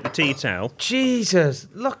 please note the tea towel. Jesus,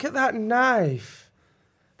 look at that knife.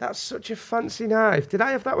 That's such a fancy knife. Did I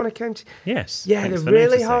have that when I came to... Yes. Yeah, they're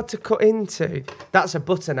really hard to cut into. That's a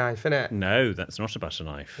butter knife, isn't it? No, that's not a butter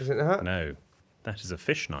knife. Is it not? No, that is a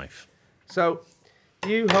fish knife. So,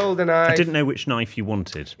 you hold a knife... I didn't know which knife you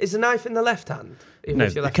wanted. Is the knife in the left hand? No,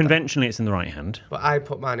 conventionally it's in the right hand. But I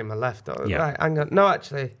put mine in my left. Yeah. Right, hang on. No,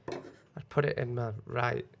 actually, I'd put it in my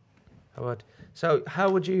right. I would. So how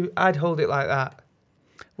would you... I'd hold it like that.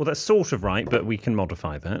 Well, that's sort of right, but we can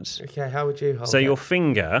modify that. Okay, how would you hold it? So your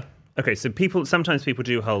finger... Okay, so sometimes people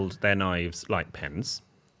do hold their knives like pens,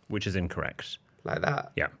 which is incorrect. Like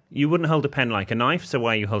that? Yeah. You wouldn't hold a pen like a knife, so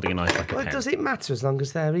why are you holding a knife like a pen? Does it matter as long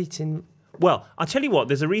as they're eating... Well, I'll tell you what,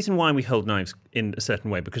 there's a reason why we hold knives in a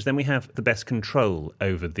certain way, because then we have the best control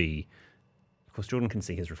over the... Of course, Jordan can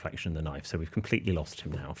see his reflection in the knife, so we've completely lost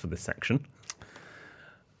him now for this section.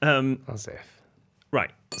 As if.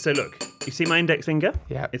 Right, so look, you see my index finger?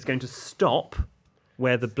 Yeah. It's going to stop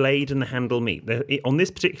where the blade and the handle meet. On this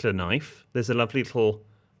particular knife, there's a lovely little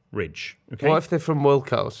ridge. Okay. What if they're from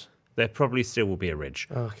Wilko's? There probably still will be a ridge.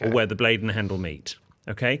 Okay. Or where the blade and the handle meet.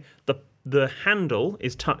 Okay? The handle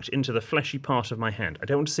is tucked into the fleshy part of my hand. I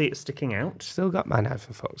don't want to see it sticking out. Still got my knife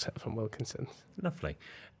and fork set from Wilkinson's. Lovely.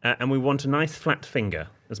 And we want a nice flat finger.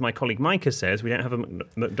 As my colleague Micah says, we don't have a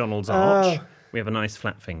McDonald's arch. We have a nice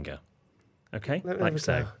flat finger. Okay? Like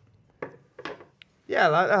so. Yeah,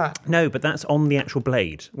 like that. No, but that's on the actual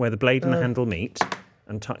blade, where the blade and the handle meet,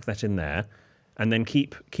 and tuck that in there. And then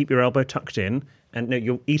keep your elbow tucked in. And no,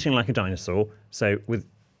 you're eating like a dinosaur. So with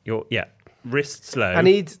your, wrists low. I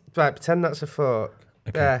need, pretend that's a fork.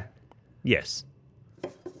 Okay. There. Yes.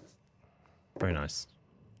 Very nice.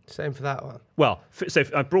 Same for that one. Well, so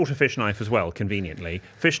I brought a fish knife as well, conveniently.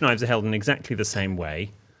 Fish knives are held in exactly the same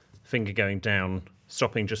way. Finger going down,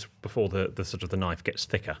 stopping just before the sort of the knife gets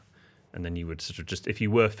thicker. And then you would sort of just, if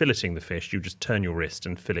you were filleting the fish, you just turn your wrist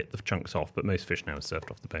and fillet the chunks off. But most fish now are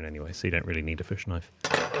served off the bone anyway, so you don't really need a fish knife.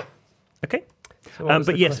 Okay. So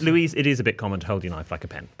but yes, question? Louise, it is a bit common to hold your knife like a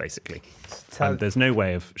pen, basically. There's no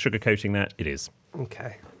way of sugarcoating that. It is.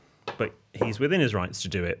 Okay. but he's within his rights to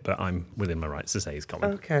do it, but I'm within my rights to say he's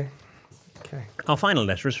Colin. Okay. Our final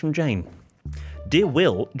letter is from Jane. Dear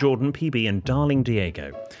Will, Jordan, PB and darling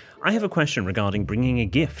Diego, I have a question regarding bringing a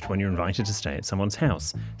gift when you're invited to stay at someone's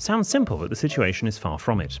house. Sounds simple, but the situation is far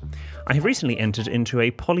from it. I have recently entered into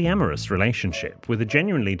a polyamorous relationship with a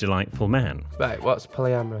genuinely delightful man. Right, what's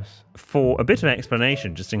polyamorous? For a bit of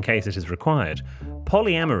explanation, just in case it is required,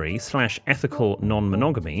 polyamory/ethical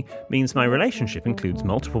non-monogamy means my relationship includes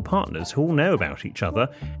multiple partners who all know about each other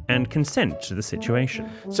and consent to the situation.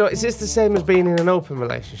 So is this the same as being in an open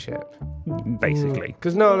relationship? Basically.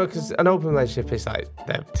 Because because an open relationship is like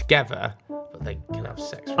they're together, but they can have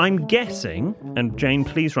sex. I'm guessing, and Jane,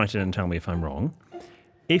 please write in and tell me if I'm wrong,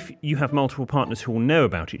 if you have multiple partners who all know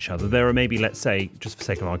about each other, there are maybe, let's say, just for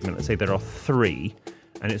sake of argument, let's say there are 3,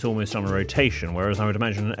 and it's almost on a rotation, whereas I would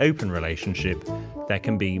imagine an open relationship, there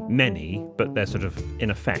can be many, but they're sort of,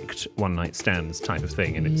 in effect, one-night stands type of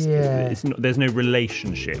thing, and it's not, there's no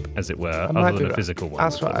relationship, as it were, other than a physical one.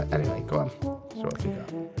 That's what anyway, go on. So what have you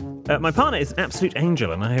got? My partner is an absolute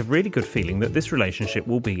angel, and I have a really good feeling that this relationship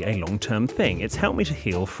will be a long-term thing. It's helped me to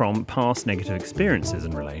heal from past negative experiences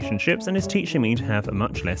in relationships and is teaching me to have a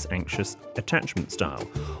much less anxious attachment style.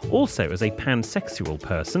 Also, as a pansexual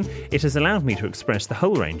person, it has allowed me to express the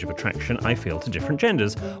whole range of attraction I feel to different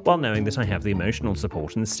genders, while knowing that I have the emotional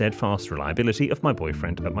support and the steadfast reliability of my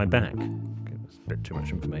boyfriend at my back. Bit too much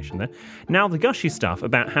information there. Now the gushy stuff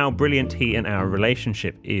about how brilliant he and our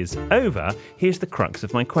relationship is over, here's the crux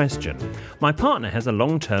of my question. My partner has a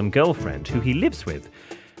long-term girlfriend who he lives with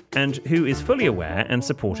and who is fully aware and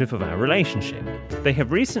supportive of our relationship. They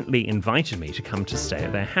have recently invited me to come to stay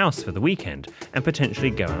at their house for the weekend and potentially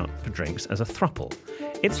go out for drinks as a throuple.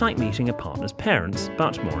 It's like meeting a partner's parents,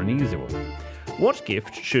 but more unusual. What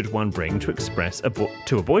gift should one bring to express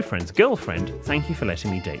to a boyfriend's girlfriend, thank you for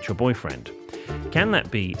letting me date your boyfriend? Can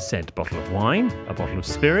that be said bottle of wine, a bottle of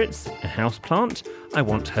spirits, a houseplant? I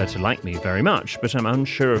want her to like me very much, but I'm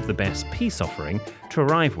unsure of the best peace offering to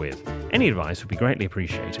arrive with. Any advice would be greatly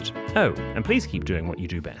appreciated. Oh, and please keep doing what you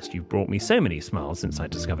do best. You've brought me so many smiles since I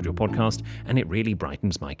discovered your podcast, and it really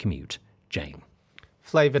brightens my commute. Jane.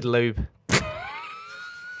 Flavoured lube.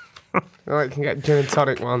 I can get gin and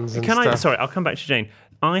tonic ones and stuff. Sorry, I'll come back to Jane.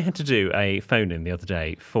 I had to do a phone-in the other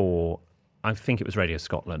day for, I think it was Radio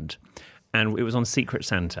Scotland, and it was on Secret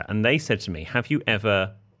Santa, and they said to me, have you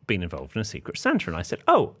ever been involved in a Secret Santa? And I said,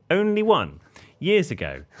 oh, only one, years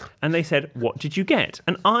ago. And they said, what did you get?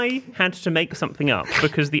 And I had to make something up,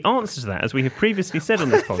 because the answer to that, as we have previously said on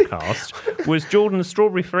this podcast, was Jordan's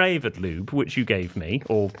strawberry-flavoured lube, which you gave me,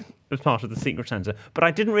 or as part of the Secret Santa. But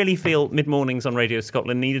I didn't really feel Mid-Mornings on Radio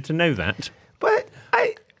Scotland needed to know that. But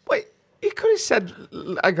wait, you could have said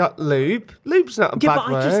I got lube. Lube's not a bad word.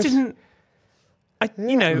 Yeah, but I just didn't.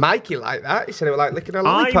 Mikey like that. He said it was like licking a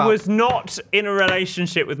lollipop. I was not in a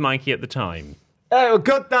relationship with Mikey at the time. Hey, well,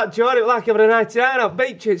 good that, John. It was like having a 99 on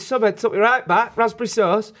beach. It's summer. Took me right back. Raspberry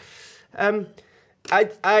sauce. I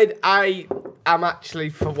am actually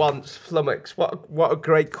for once flummoxed. What a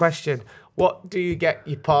great question. What do you get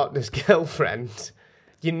your partner's girlfriend?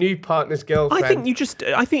 Your new partner's girlfriend? I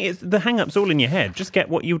think it's the hang-up's all in your head. Just get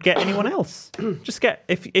what you would get anyone else. Just get,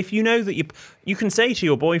 if you know that you can say to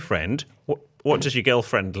your boyfriend, what does your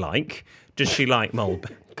girlfriend like? Does she like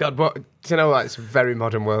Mulberry? God, do you know what? It's a very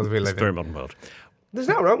modern world we live in. It's a very modern world. There's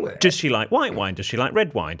nothing wrong with it. Does she like white wine? Does she like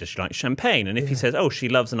red wine? Does she like champagne? And if he says, oh, she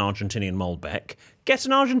loves an Argentinian Malbec, get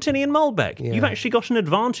an Argentinian Malbec. Yeah. You've actually got an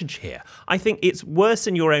advantage here. I think it's worse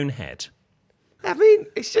in your own head. I mean,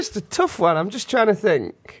 it's just a tough one. I'm just trying to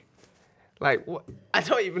think. Like, I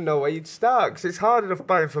don't even know where you'd start, because it's hard enough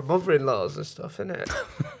buying for mother-in-laws and stuff, isn't it?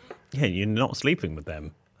 Yeah, you're not sleeping with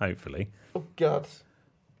them, hopefully. Oh, God.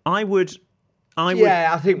 I would. I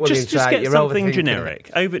think William's just right. Get You're something generic.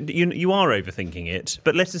 You are overthinking it,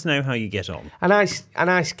 but let us know how you get on. A nice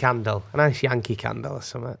candle, a nice Yankee candle or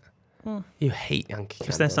something. You hate Yankee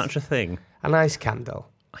candles. Is there such a thing? A nice candle.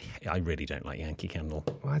 I really don't like Yankee Candle.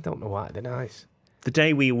 Well, I don't know why they're nice. The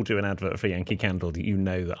day we all do an advert for Yankee Candle, you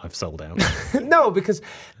know that I've sold out. No, because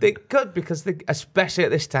they're good, especially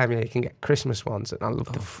at this time of year, you can get Christmas ones, and I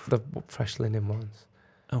love the fresh linen ones.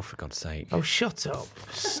 Oh, for God's sake. Oh, shut up.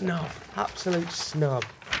 Snob. Absolute snob.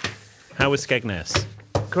 How was Skegness?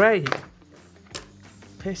 Great.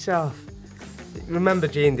 Piss off. Remember,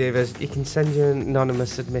 Gene Divas, you can send your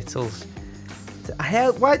anonymous admittals.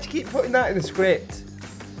 Why'd you keep putting that in the script?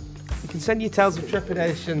 You can send your tales of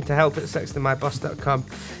trepidation to help@sextandmyboss.com.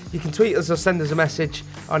 You can tweet us or send us a message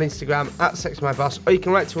on Instagram @sextandmyboss, or you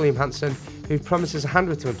can write to William Hanson, who promises a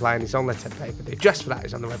handwritten reply in his own letter paper. The address for that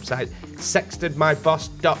is on the website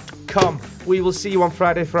sextandmyboss.com. We will see you on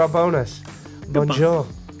Friday for our bonus. Bonjour.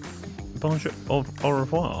 Bonjour, au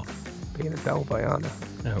revoir. Being a Del Boyana.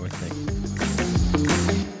 Oh, I think.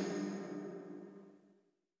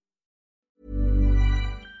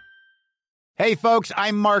 Hey, folks,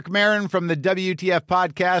 I'm Mark Maron from the WTF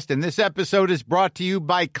Podcast, and this episode is brought to you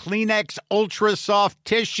by Kleenex Ultra Soft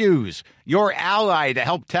Tissues, your ally to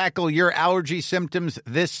help tackle your allergy symptoms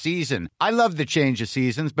this season. I love the change of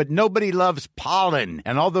seasons, but nobody loves pollen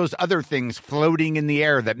and all those other things floating in the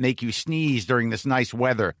air that make you sneeze during this nice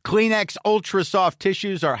weather. Kleenex Ultra Soft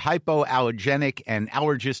Tissues are hypoallergenic and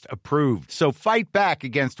allergist approved, so fight back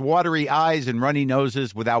against watery eyes and runny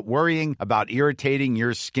noses without worrying about irritating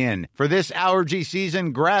your skin. For this allergy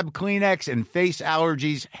season, grab Kleenex and face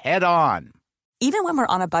allergies head on. Even when we're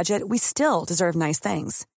on a budget, we still deserve nice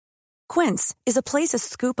things. Quince is a place to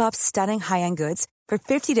scoop up stunning high-end goods for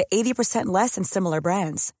 50 to 80% less than similar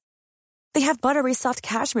brands. They have buttery soft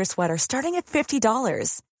cashmere sweaters starting at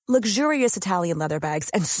 $50, luxurious Italian leather bags,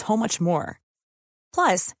 and so much more.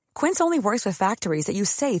 Plus, Quince only works with factories that use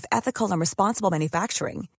safe, ethical, and responsible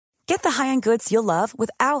manufacturing. Get the high-end goods you'll love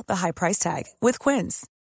without the high price tag with Quince.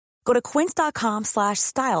 Go to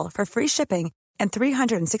quince.com/style for free shipping and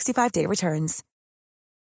 365-day returns.